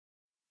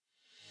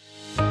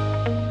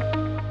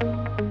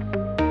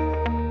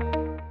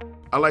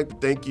I'd like to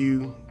thank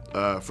you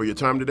for your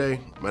time today.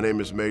 My name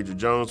is Major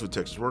Jones with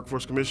Texas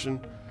Workforce Commission.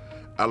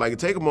 I'd like to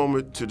take a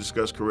moment to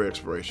discuss career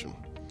exploration.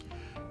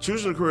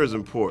 Choosing a career is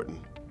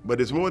important,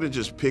 but it's more than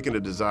just picking a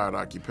desired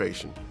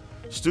occupation.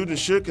 Students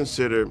should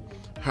consider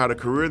how the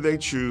career they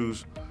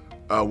choose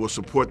will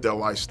support their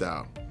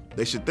lifestyle.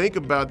 They should think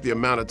about the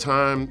amount of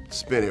time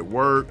spent at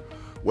work,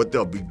 what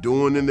they'll be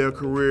doing in their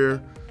career.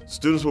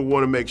 Students will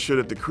want to make sure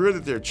that the career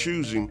that they're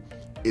choosing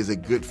is a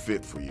good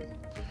fit for you.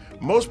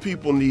 Most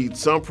people need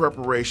some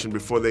preparation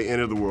before they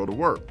enter the world of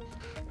work.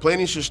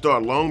 Planning should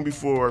start long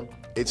before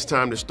it's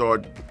time to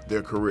start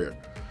their career.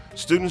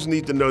 Students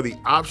need to know the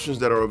options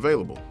that are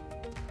available.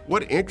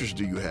 What interests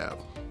do you have?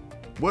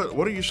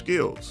 What are your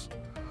skills?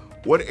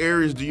 What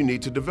areas do you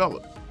need to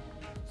develop?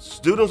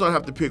 Students don't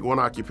have to pick one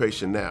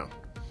occupation now.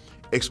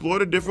 Explore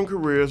the different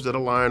careers that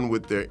align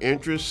with their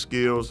interests,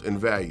 skills, and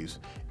values,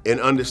 and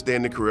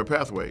understand the career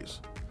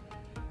pathways.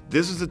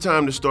 This is the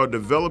time to start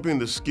developing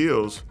the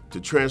skills to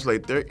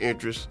translate their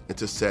interests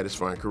into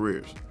satisfying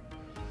careers.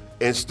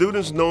 And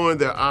students knowing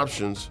their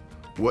options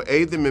will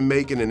aid them in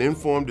making an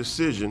informed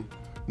decision,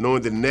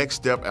 knowing the next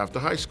step after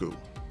high school.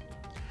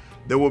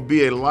 There will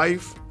be a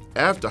life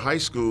after high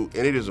school,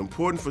 and it is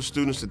important for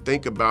students to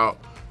think about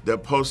their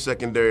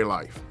post-secondary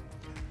life.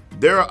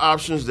 There are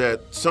options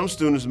that some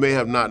students may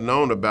have not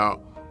known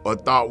about or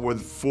thought were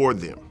for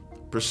them.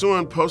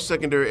 Pursuing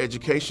post-secondary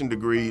education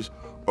degrees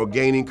or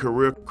gaining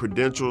career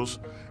credentials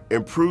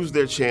improves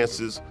their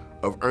chances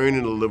of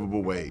earning a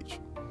livable wage.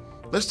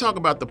 Let's talk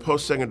about the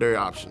post-secondary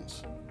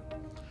options.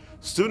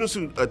 Students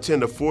who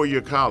attend a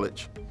four-year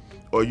college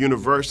or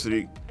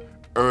university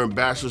earn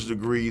bachelor's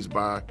degrees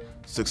by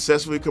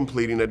successfully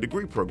completing a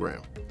degree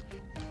program.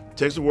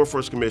 Texas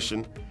Workforce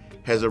Commission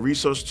has a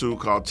resource tool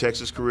called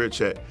Texas Career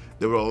Check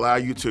that will allow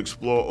you to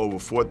explore over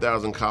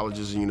 4,000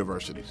 colleges and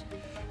universities.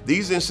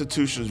 These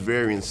institutions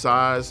vary in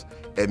size,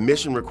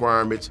 admission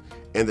requirements,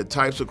 and the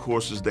types of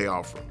courses they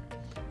offer.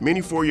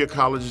 Many four-year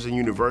colleges and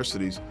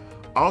universities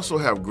also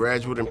have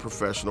graduate and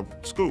professional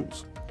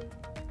schools.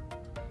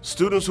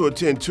 Students who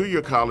attend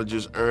two-year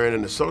colleges earn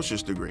an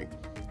associate's degree.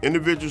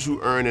 Individuals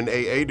who earn an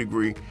AA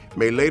degree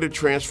may later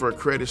transfer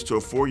credits to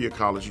a four-year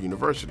college or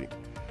university.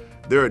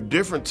 There are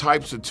different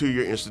types of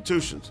two-year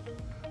institutions.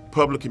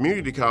 Public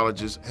community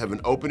colleges have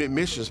an open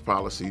admissions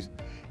policies,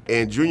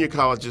 and junior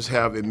colleges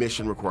have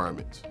admission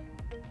requirements.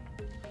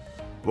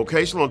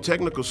 Vocational and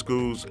technical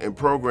schools and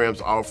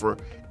programs offer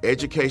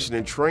education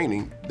and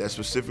training that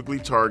specifically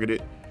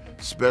targeted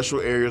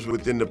special areas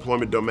within the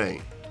employment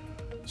domain.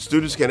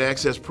 Students can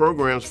access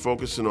programs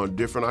focusing on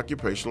different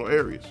occupational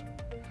areas.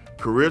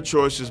 Career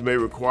choices may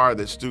require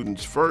that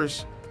students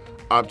first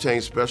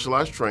obtain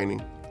specialized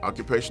training,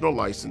 occupational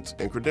license,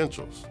 and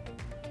credentials.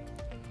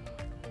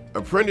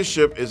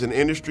 Apprenticeship is an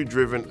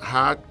industry-driven,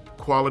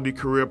 high-quality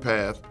career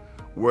path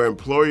where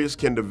employers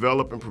can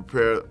develop and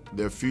prepare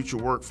their future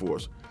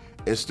workforce,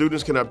 and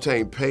students can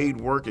obtain paid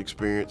work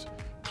experience,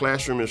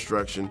 classroom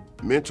instruction,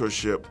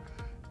 mentorship,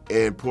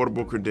 and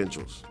portable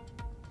credentials.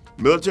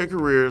 Military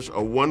careers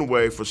are one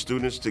way for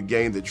students to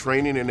gain the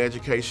training and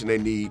education they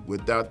need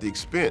without the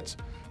expense,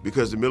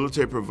 because the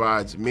military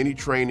provides many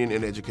training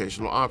and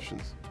educational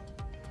options.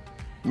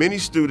 Many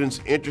students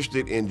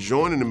interested in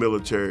joining the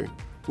military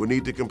will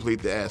need to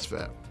complete the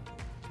ASVAB.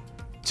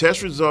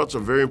 Test results are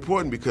very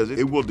important because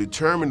it will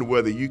determine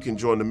whether you can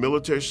join the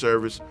military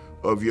service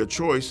of your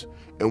choice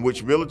and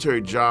which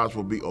military jobs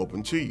will be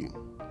open to you.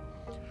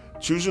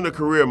 Choosing a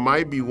career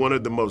might be one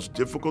of the most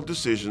difficult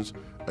decisions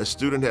a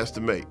student has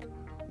to make,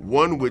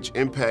 one which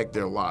impacts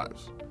their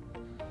lives.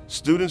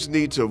 Students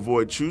need to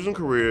avoid choosing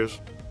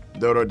careers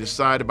that are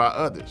decided by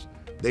others.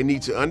 They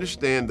need to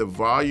understand the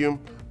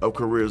volume of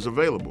careers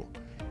available.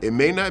 It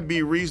may not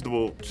be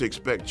reasonable to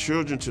expect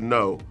children to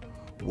know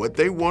what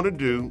they want to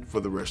do for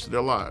the rest of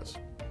their lives.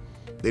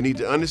 They need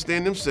to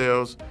understand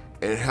themselves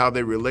and how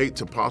they relate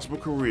to possible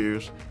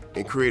careers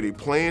and create a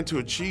plan to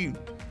achieve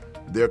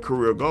their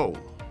career goal.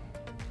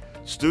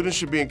 Students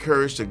should be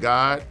encouraged to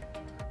guide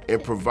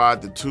and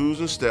provide the tools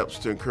and steps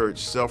to encourage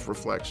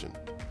self-reflection,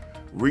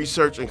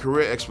 research, and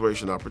career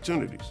exploration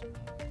opportunities.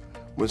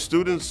 When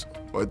students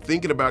are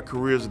thinking about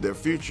careers of their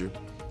future,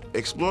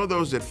 explore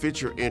those that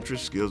fit your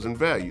interests, skills, and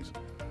values.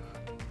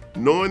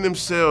 Knowing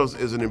themselves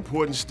is an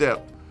important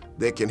step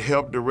that can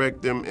help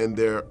direct them in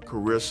their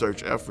career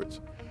search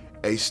efforts.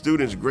 A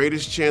student's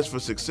greatest chance for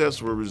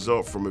success will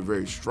result from a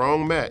very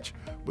strong match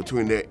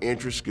between their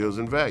interests, skills,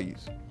 and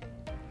values.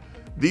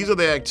 These are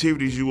the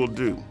activities you will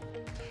do.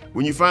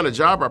 When you find a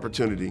job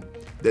opportunity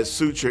that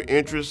suits your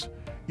interests,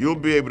 you'll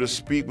be able to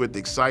speak with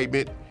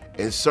excitement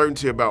and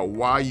certainty about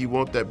why you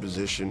want that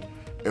position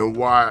and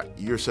why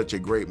you're such a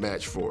great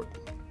match for it.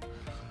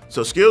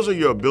 So skills are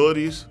your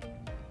abilities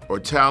or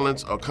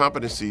talents or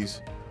competencies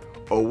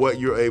or what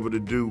you're able to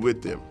do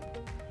with them.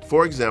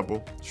 For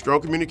example,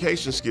 strong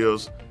communication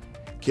skills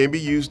can be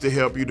used to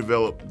help you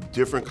develop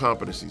different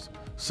competencies,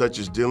 such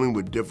as dealing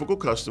with difficult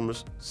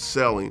customers,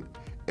 selling,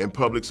 and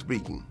public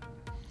speaking.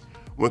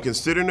 When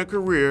considering a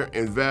career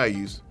and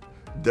values,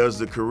 does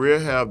the career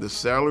have the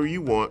salary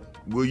you want?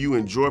 Will you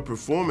enjoy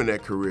performing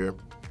that career?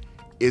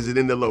 Is it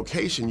in the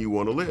location you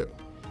want to live?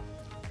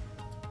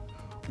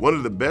 One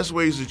of the best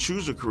ways to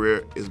choose a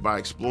career is by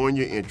exploring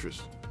your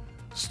interests.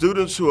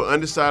 Students who are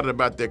undecided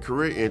about their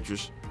career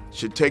interests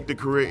should take the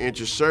career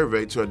interest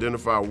survey to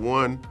identify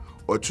 1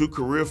 or 2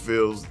 career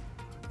fields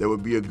that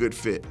would be a good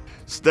fit.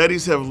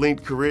 Studies have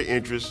linked career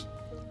interests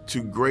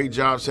to great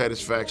job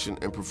satisfaction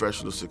and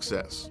professional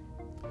success.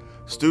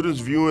 Students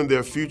viewing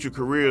their future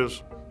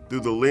careers through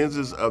the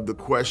lenses of the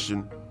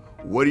question,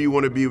 what do you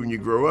want to be when you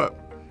grow up,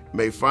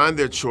 may find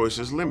their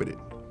choices limited.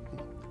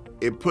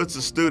 It puts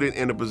a student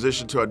in a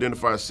position to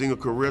identify a single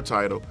career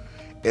title,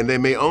 and they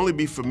may only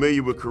be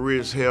familiar with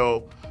careers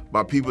held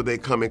by people they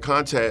come in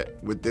contact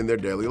with in their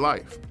daily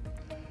life.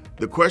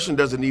 The question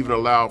doesn't even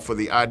allow for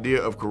the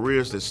idea of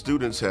careers that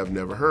students have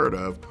never heard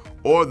of,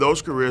 or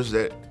those careers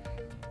that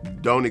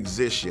don't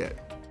exist yet.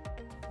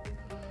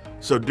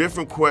 So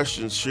different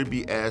questions should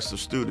be asked of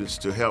students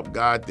to help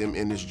guide them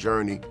in this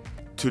journey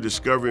to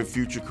discovering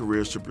future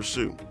careers to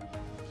pursue.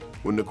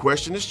 When the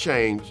question is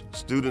changed,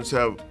 students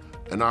have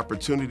an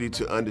opportunity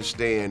to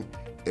understand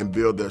and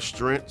build their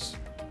strengths,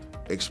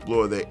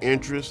 explore their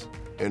interests,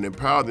 and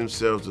empower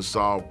themselves to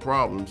solve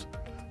problems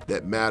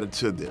that matter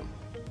to them.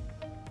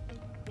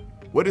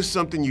 What is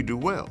something you do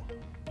well?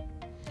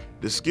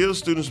 The skills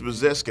students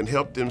possess can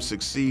help them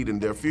succeed in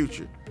their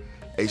future.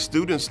 A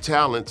student's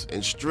talents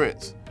and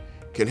strengths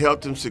can help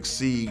them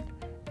succeed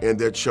in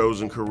their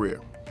chosen career.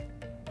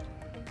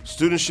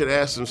 Students should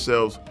ask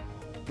themselves,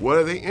 what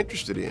are they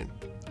interested in?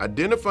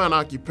 Identifying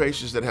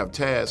occupations that have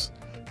tasks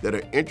that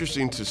are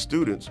interesting to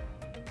students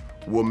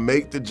will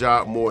make the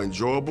job more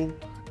enjoyable,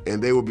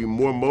 and they will be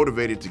more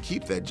motivated to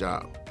keep that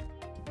job.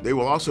 They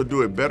will also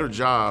do a better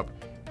job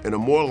and are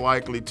more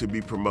likely to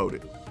be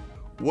promoted.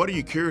 What are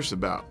you curious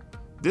about?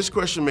 This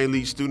question may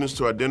lead students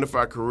to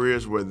identify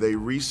careers where they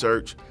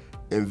research,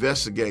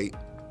 investigate,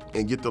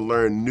 and get to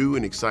learn new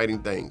and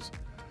exciting things.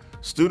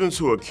 Students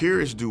who are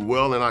curious do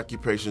well in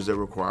occupations that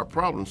require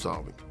problem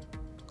solving.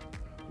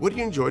 What do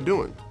you enjoy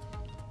doing?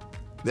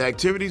 The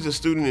activities a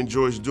student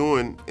enjoys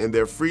doing in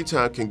their free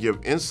time can give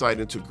insight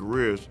into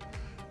careers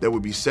that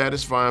would be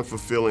satisfying,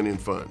 fulfilling,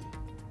 and fun.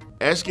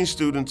 Asking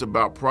students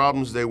about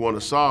problems they want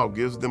to solve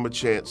gives them a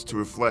chance to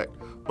reflect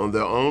on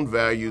their own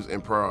values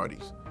and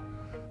priorities.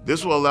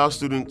 This will allow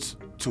students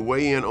to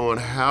weigh in on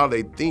how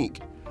they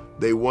think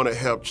they want to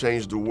help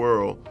change the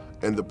world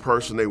and the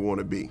person they want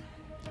to be.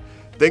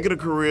 Think of the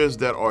careers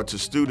that are to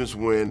students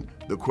when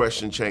the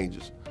question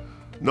changes.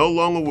 No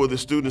longer will the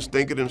students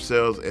think of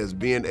themselves as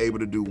being able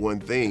to do one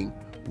thing,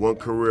 one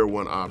career,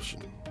 one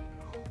option.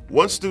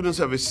 Once students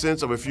have a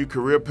sense of a few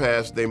career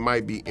paths they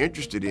might be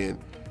interested in,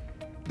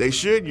 they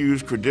should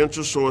use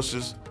credential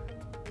sources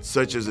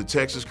such as the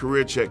Texas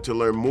Career Check to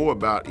learn more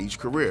about each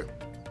career.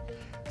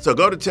 So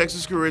go to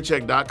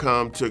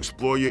texascareercheck.com to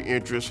explore your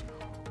interests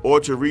or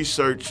to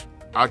research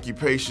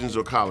occupations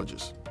or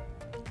colleges.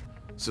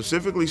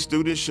 Specifically,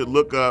 students should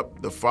look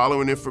up the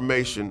following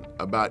information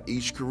about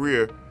each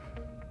career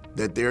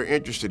that they're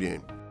interested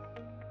in.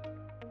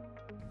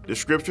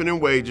 Description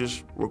and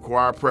wages,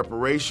 required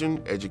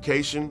preparation,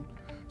 education,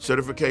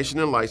 certification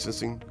and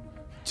licensing,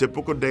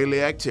 typical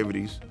daily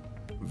activities,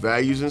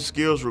 values and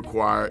skills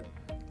required,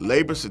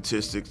 labor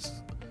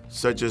statistics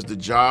such as the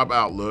job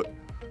outlook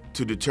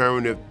to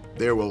determine if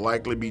there will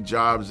likely be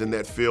jobs in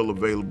that field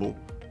available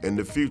in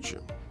the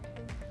future.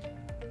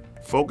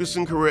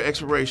 Focusing career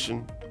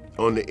exploration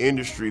on the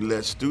industry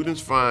lets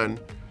students find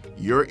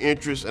your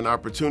interests and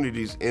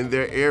opportunities in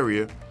their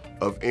area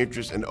of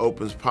interest and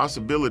opens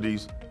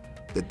possibilities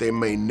that they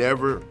may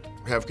never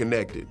have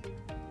connected.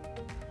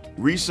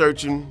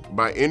 Researching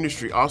by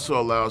industry also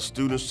allows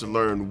students to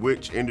learn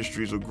which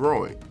industries are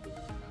growing,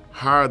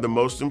 hire the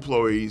most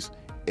employees,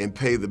 and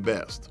pay the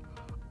best,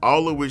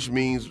 all of which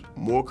means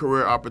more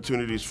career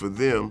opportunities for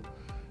them,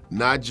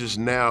 not just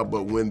now,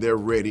 but when they're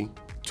ready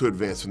to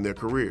advance in their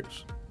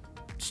careers.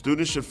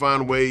 Students should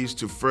find ways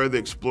to further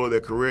explore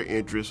their career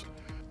interests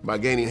by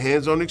gaining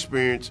hands-on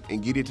experience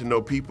and getting to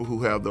know people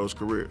who have those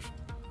careers.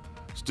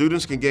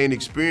 Students can gain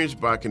experience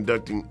by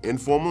conducting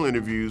informal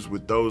interviews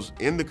with those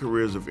in the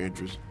careers of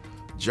interest,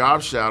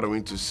 job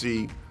shadowing to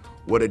see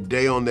what a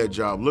day on that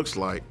job looks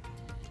like,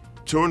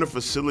 touring a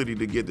facility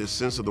to get the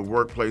sense of the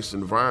workplace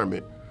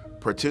environment,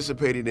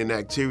 participating in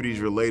activities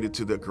related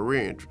to their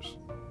career interests.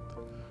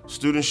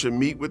 Students should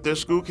meet with their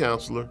school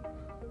counselor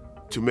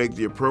to make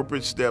the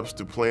appropriate steps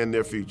to plan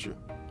their future.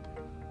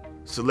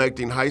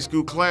 Selecting high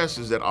school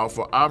classes that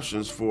offer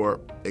options for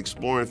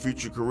exploring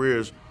future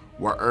careers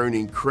while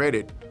earning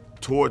credit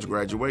towards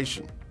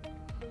graduation.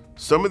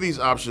 Some of these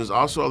options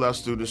also allow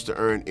students to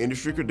earn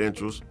industry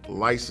credentials,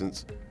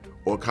 license,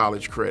 or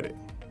college credit.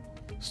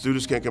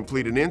 Students can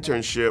complete an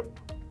internship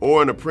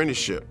or an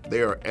apprenticeship.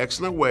 They are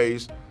excellent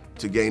ways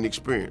to gain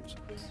experience.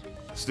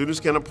 Students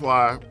can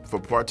apply for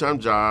part-time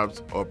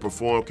jobs or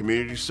perform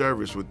community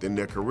service within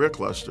their career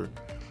cluster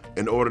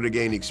in order to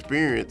gain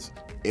experience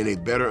and a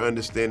better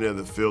understanding of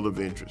the field of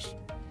interest.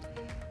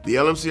 The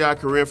LMCI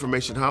Career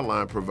Information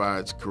Hotline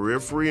provides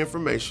career-free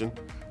information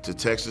to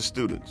Texas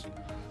students.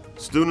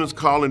 Students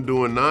calling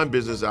during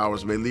non-business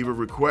hours may leave a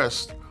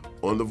request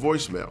on the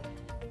voicemail.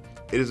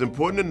 It is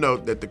important to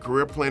note that the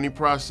career planning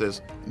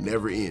process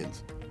never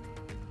ends.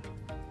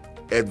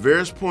 At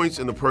various points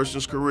in a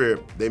person's career,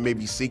 they may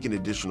be seeking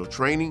additional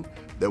training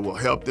that will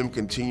help them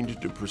continue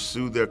to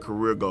pursue their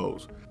career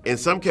goals. In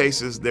some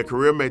cases, their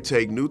career may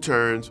take new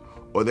turns,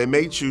 or they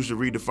may choose to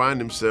redefine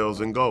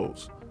themselves and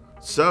goals.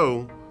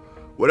 So,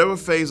 whatever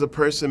phase a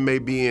person may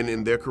be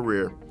in their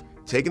career,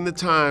 taking the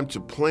time to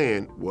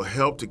plan will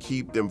help to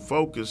keep them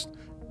focused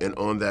and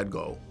on that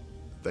goal.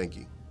 Thank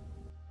you.